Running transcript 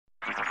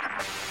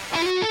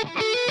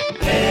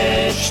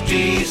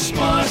HT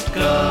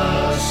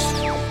Smartcast.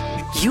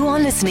 You are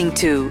listening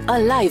to a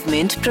Live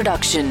Mint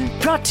production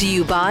brought to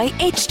you by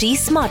HT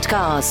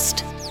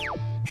Smartcast.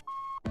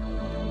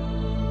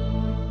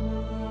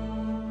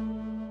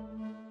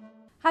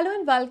 Hello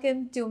and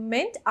welcome to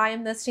Mint. I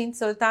am Nasreen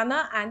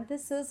Sultana and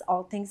this is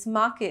All Things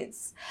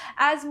Markets.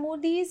 As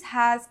Moody's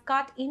has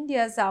cut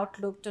India's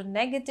outlook to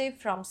negative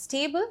from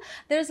stable,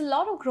 there is a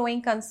lot of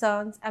growing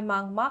concerns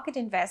among market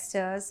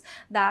investors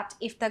that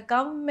if the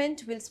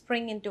government will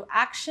spring into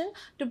action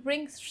to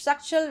bring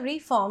structural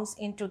reforms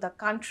into the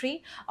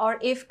country, or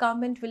if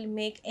government will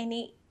make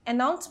any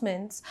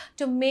announcements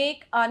to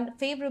make a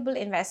favorable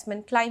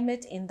investment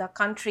climate in the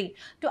country.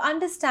 To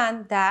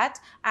understand that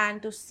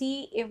and to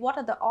see what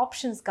are the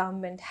options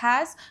government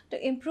has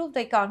to improve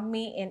the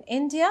economy in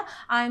India,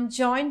 I am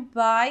joined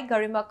by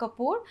Garima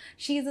Kapoor.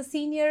 She is a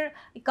senior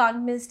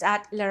economist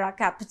at Elara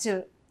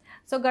Capital.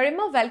 So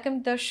Garima,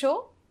 welcome to the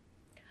show.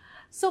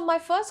 So my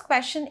first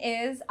question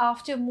is,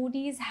 after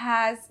Moody's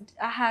has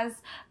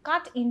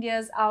cut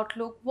India's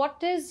outlook,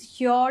 what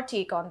is your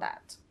take on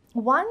that?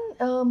 One,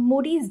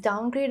 Moody's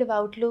downgrade of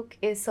outlook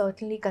is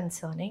certainly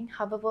concerning.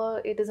 However,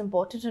 it is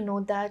important to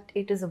note that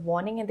it is a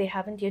warning and they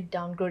haven't yet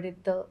downgraded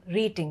the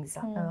ratings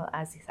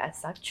as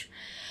such.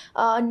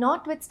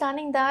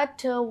 Notwithstanding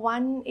that,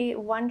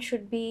 one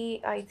should be,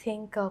 I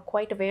think,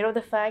 quite aware of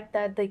the fact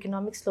that the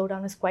economic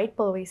slowdown is quite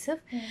pervasive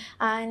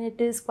and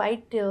it is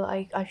quite,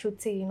 I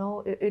should say,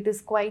 it is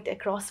quite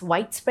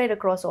widespread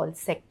across all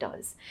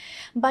sectors.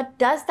 But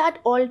does that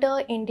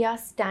alter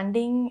India's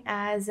standing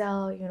as,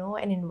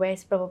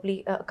 probably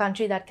a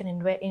country that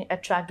can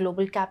attract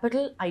global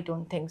capital? I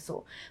don't think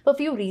so, for a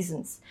few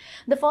reasons.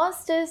 The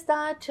first is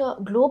that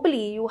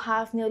globally you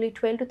have nearly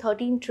 $12 to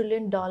 $13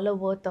 trillion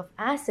worth of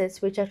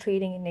assets which are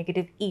trading in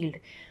negative yield.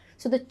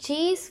 So the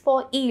chase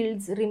for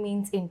yields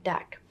remains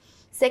intact.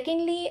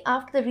 Secondly,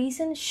 after the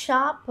recent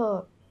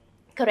sharp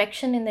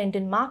correction in the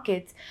Indian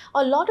markets,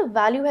 a lot of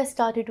value has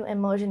started to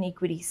emerge in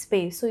equity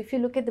space. So if you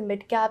look at the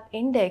mid-cap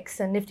index,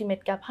 Nifty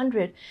Mid-Cap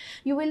 100,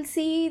 you will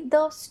see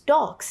the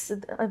stocks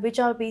which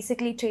are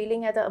basically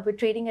trading at a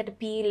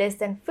PE less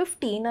than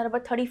 15, or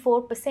about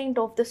 34%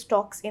 of the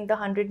stocks in the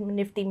 100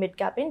 Nifty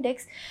Mid-Cap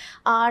index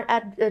are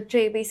at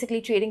basically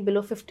trading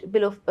below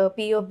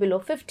PE of below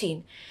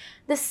 15.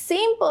 The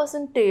same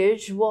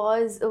percentage you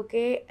have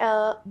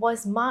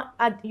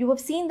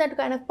seen that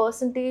kind of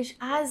percentage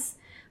as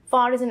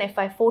far as in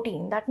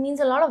FY14. That means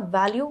a lot of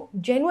value,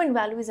 genuine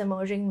value is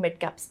emerging in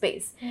mid-cap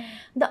space.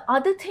 The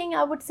other thing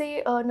I would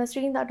say,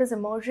 Nasreen, that is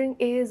emerging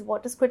is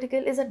what is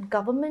critical is that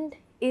government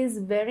is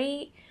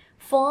very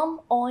firm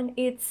on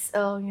its,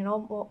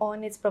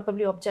 on its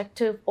probably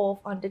objective of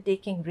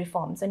undertaking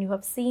reforms. And you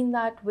have seen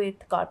that with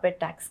corporate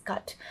tax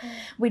cut.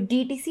 With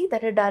DTC,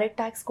 that a direct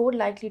tax code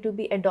likely to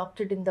be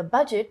adopted in the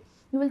budget,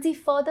 you will see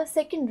further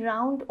second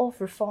round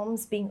of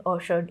reforms being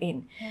ushered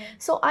in.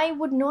 So I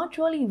would not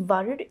really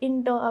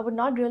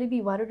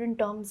be worried in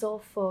terms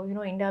of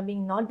India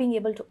not being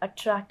able to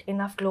attract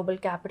enough global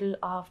capital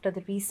after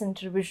the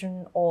recent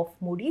revision of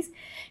Moody's.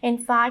 In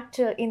fact,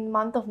 in the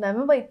month of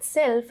November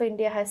itself,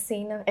 India has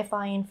seen a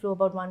FI inflow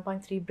about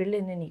 1.3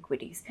 billion in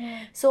equities.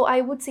 So I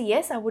would say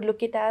yes, I would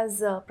look at it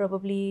as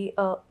probably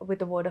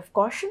with a word of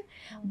caution,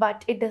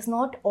 but it does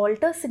not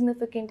alter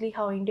significantly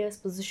how India is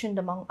positioned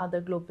among other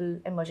global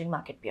emerging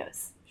market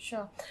peers.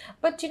 Sure.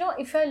 But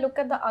if I look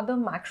at the other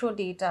macro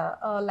data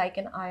like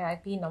an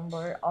IIP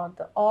number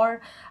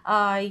or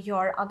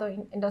your other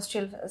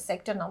industrial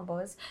sector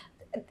numbers,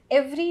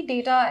 every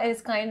data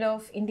is kind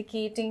of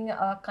indicating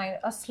a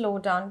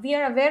slowdown. We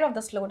are aware of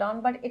the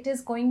slowdown, but it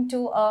is going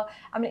to,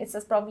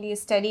 it's probably a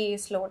steady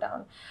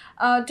slowdown.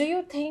 Do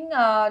you think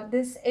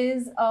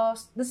the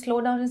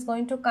slowdown is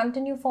going to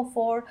continue for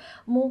 4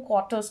 more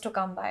quarters to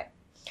come by?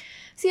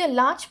 See, a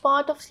large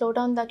part of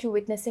slowdown that you're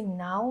witnessing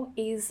now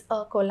is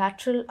a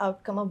collateral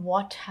outcome of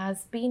what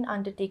has been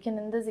undertaken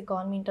in this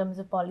economy in terms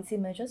of policy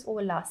measures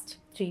over the last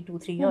 3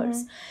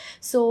 years.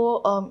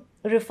 So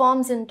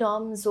reforms in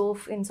terms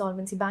of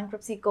insolvency,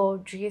 bankruptcy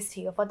code,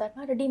 GST, or for that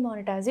matter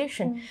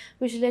demonetization,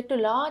 which led to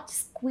large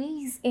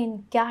squeeze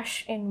in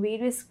cash in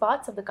various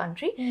parts of the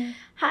country,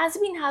 has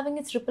been having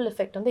its ripple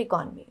effect on the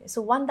economy.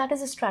 So one, that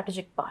is a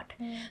strategic part.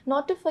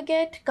 Not to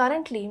forget,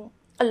 currently,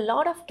 a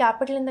lot of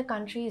capital in the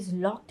country is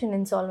locked in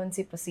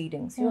insolvency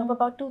proceedings. You have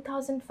about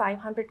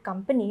 2,500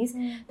 companies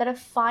that have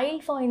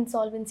filed for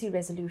insolvency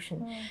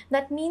resolution.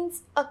 That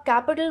means a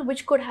capital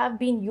which could have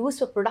been used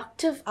for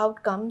productive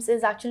outcomes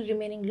is actually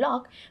remaining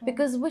locked,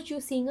 because which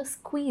you're seeing a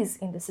squeeze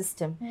in the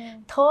system.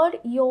 Third,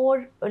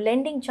 your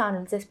lending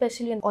channels,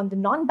 especially on the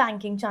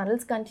non-banking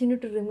channels, continue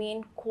to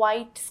remain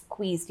quite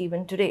squeezed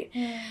even today.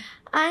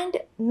 And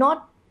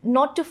not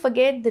not to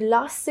forget the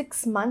last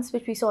 6 months,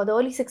 which we saw, the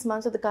early 6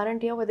 months of the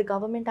current year, where the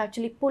government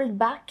actually pulled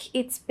back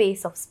its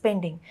pace of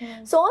spending.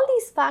 So all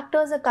these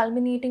factors are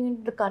culminating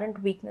into the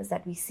current weakness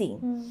that we see.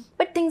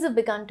 But things have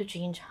begun to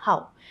change.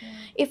 How?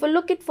 If we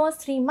look at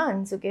first 3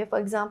 months, okay, for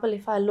example,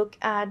 if I look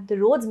at the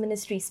roads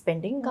ministry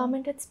spending,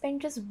 government had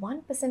spent just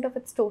 1% of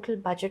its total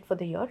budget for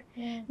the year.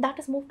 That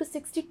has moved to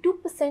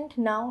 62%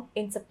 now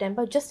in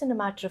September, just in a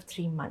matter of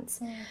 3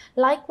 months.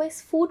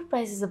 Likewise, food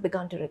prices have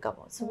begun to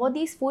recover. So what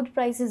these food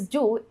prices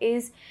do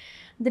is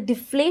the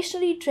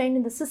deflationary trend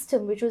in the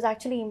system, which was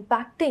actually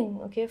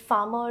impacting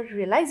farmer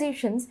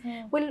realizations,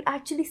 will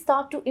actually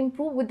start to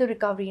improve with the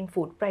recovery in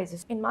food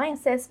prices. In my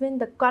assessment,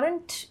 the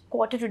current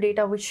quarter to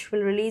data, which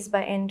will release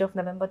by end of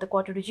November, the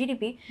quarter to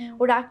GDP,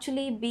 would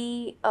actually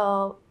be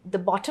the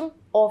bottom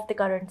of the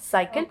current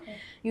cycle.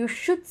 You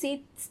should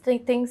see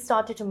things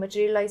started to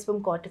materialize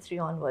from quarter 3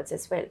 onwards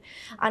as well.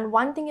 And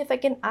one thing, if I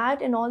can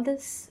add in all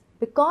this,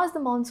 because the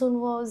monsoon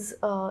was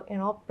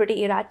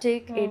pretty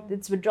erratic,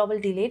 its withdrawal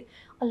delayed,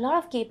 a lot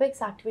of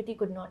capex activity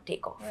could not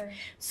take off.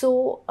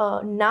 So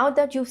now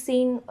that you've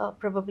seen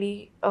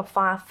probably a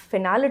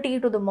finality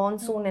to the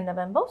monsoon in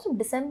November, so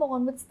December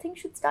onwards things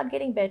should start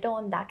getting better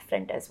on that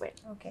front as well.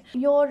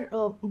 Your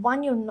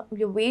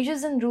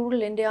wages in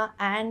rural India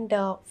and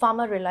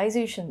farmer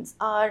realizations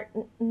are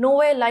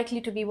nowhere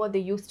likely to be what they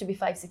used to be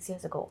 5-6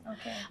 years ago.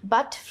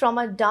 But from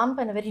a dump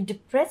and a very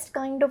depressed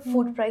kind of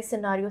food price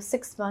scenario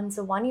 6 months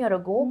or 1 year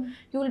ago,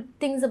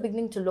 things are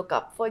beginning to look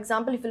up. For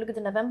example, if you look at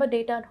the November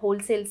data at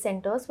wholesale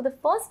centers, for the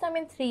first time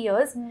in 3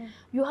 years,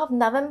 you have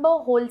November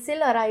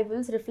wholesale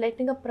arrivals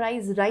reflecting a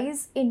price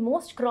rise in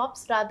most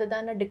crops rather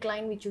than a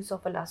decline which you saw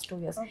for last 2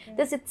 years.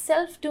 This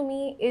itself to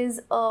me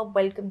is a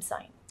welcome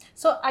sign.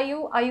 So are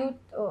you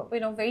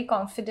very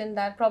confident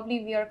that probably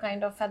we are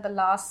kind of at the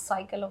last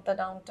cycle of the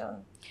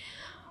downturn?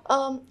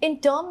 In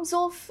terms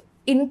of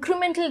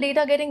incremental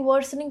data getting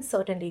worsening,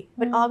 certainly.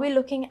 But are we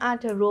looking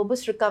at a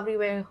robust recovery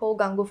where,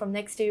 Gangu, from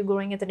next year you're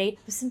growing at an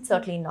 8%?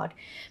 Certainly not.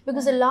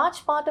 Because a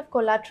large part of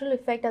collateral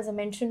effect, as I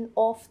mentioned,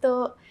 of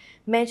the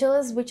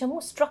measures which are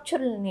more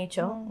structural in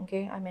nature,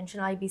 I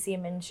mentioned IBC,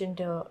 I mentioned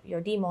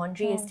your DeMon,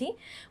 GST,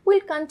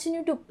 will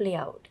continue to play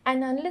out.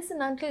 And unless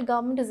and until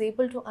government is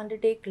able to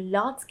undertake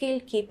large-scale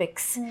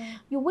capex,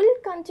 you will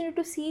continue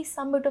to see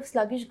some bit of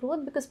sluggish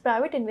growth because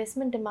private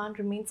investment demand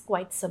remains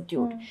quite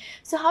subdued.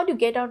 So how do you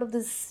get out of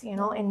this,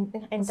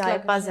 entire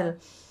puzzle?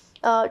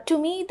 To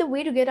me, the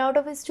way to get out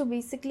of it is to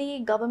basically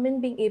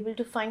government being able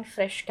to find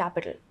fresh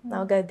capital.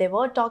 Now, there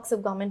were talks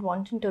of government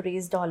wanting to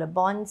raise dollar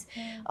bonds.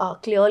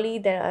 Clearly,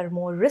 there are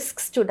more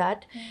risks to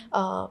that.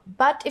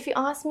 But if you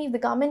ask me, if the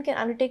government can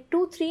undertake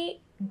 2-3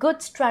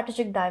 good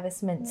strategic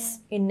divestments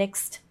in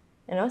next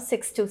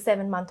 6 to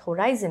 7 month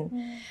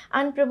horizon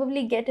and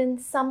probably get in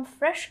some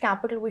fresh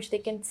capital which they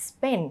can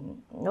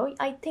spend,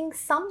 I think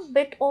some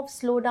bit of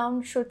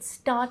slowdown should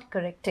start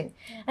correcting.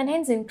 And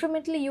hence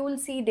incrementally you will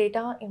see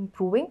data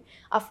improving.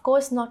 Of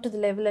course, not to the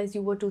level as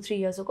you were 2-3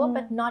 years ago,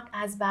 but not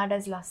as bad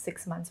as last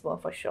 6 months were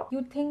for sure.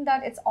 You think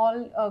that it's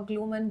all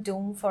gloom and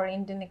doom for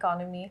Indian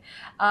economy?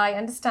 I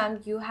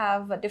understand you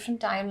have different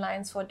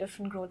timelines for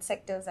different growth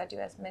sectors that you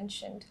have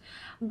mentioned.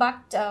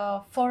 But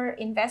for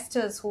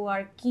investors who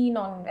are keen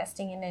on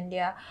investing in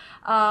India,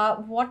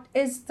 what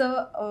is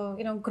the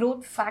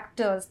growth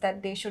factors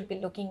that they should be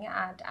looking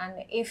at,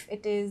 and if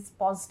it is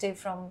positive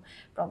from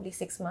probably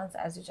 6 months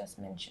as you just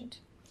mentioned?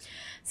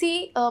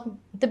 See,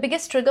 the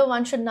biggest trigger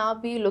one should now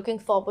be looking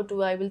forward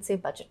to, I will say,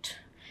 budget.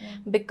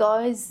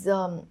 Because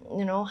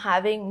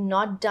having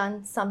not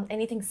done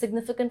anything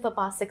significant for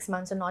past 6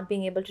 months and not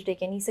being able to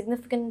take any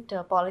significant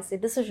policy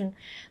decision,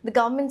 the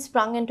government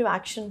sprung into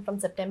action from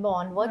September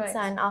onwards,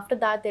 and after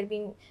that there have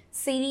been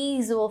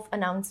series of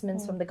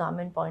announcements from the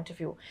government point of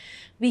view.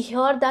 We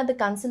heard that the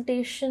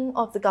consultation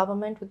of the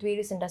government with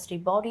various industry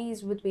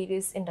bodies, with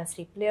various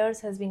industry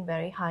players has been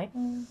very high,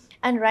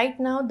 and right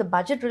now the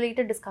budget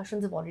related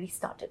discussions have already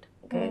started.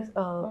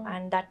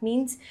 And that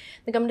means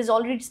the government is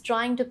already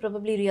trying to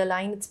probably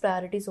realign its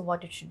priorities of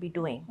what it should be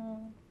doing.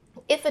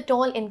 If at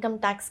all income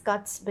tax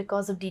cuts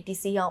because of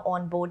DTC are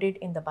onboarded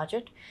in the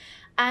budget,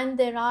 and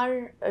there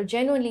are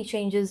genuinely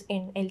changes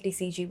in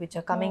LTCG which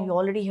are coming, you're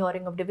already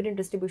hearing of dividend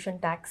distribution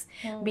tax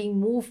being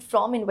moved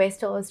from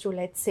investors to,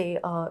 let's say,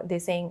 they're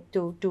saying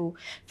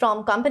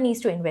from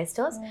companies to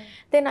investors,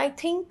 then I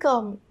think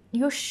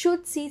you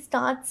should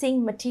start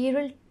seeing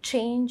material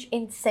change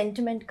in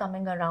sentiment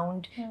coming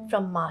around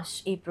from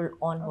March, April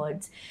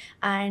onwards.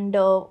 And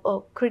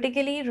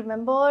critically,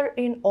 remember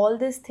in all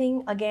this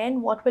thing,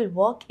 again, what will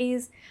work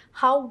is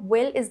how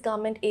well is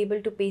government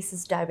able to pace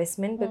its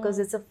divestment, because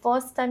it's the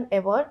first time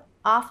ever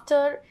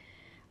after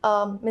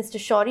Mr.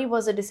 Shourie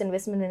was a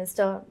disinvestment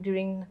minister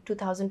during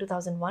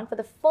 2000-2001. For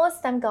the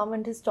first time,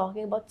 government is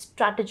talking about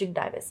strategic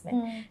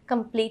divestment,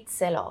 complete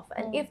sell-off.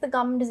 And if the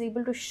government is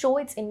able to show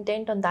its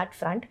intent on that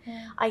front,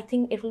 I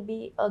think it will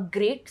be a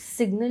great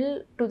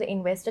signal to the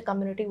investor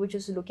community which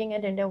is looking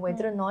at India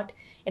whether or not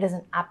it has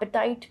an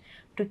appetite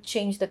to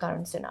change the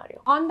current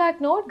scenario. On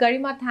that note,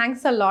 Garima,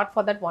 thanks a lot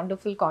for that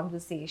wonderful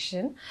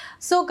conversation.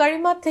 So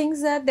Garima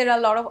thinks that there are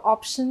a lot of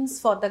options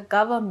for the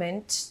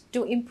government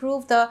to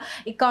improve the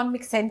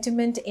economic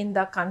sentiment in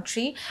the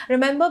country.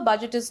 Remember,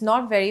 budget is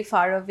not very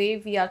far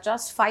away. We are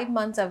just 5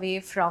 months away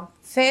from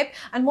Feb,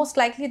 and most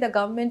likely the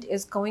government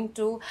is going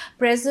to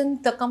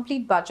present the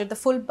complete budget, the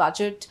full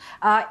budget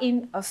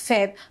in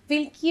Feb.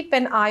 We'll keep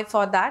an eye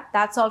for that.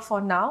 That's all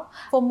for now.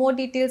 For more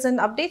details and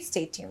updates,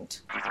 stay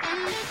tuned.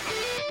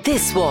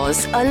 This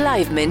was a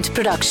Live Mint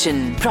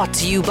production brought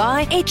to you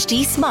by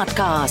HT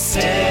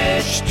Smartcast.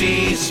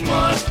 HT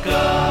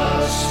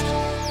Smartcast.